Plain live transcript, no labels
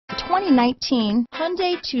2019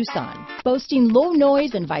 Hyundai Tucson. Boasting low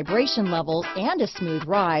noise and vibration levels and a smooth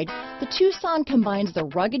ride, the Tucson combines the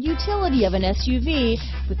rugged utility of an SUV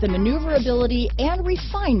with the maneuverability and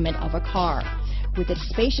refinement of a car. With its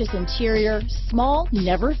spacious interior, small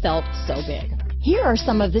never felt so big. Here are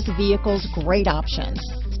some of this vehicle's great options: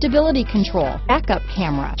 stability control, backup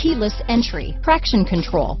camera, keyless entry, traction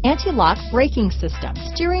control, anti-lock braking system,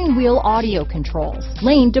 steering wheel audio controls,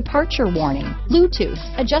 lane departure warning, Bluetooth,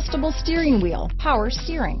 adjustable steering wheel, power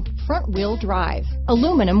steering, front wheel drive,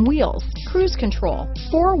 aluminum wheels, cruise control,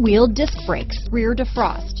 four-wheel disc brakes, rear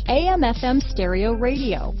defrost, AM/FM stereo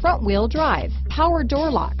radio, front wheel drive, power door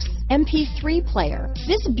locks, MP3 player.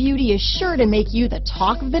 This beauty is sure to make you the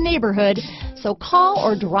talk of the neighborhood, so call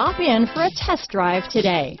or drop in for a test drive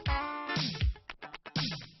today.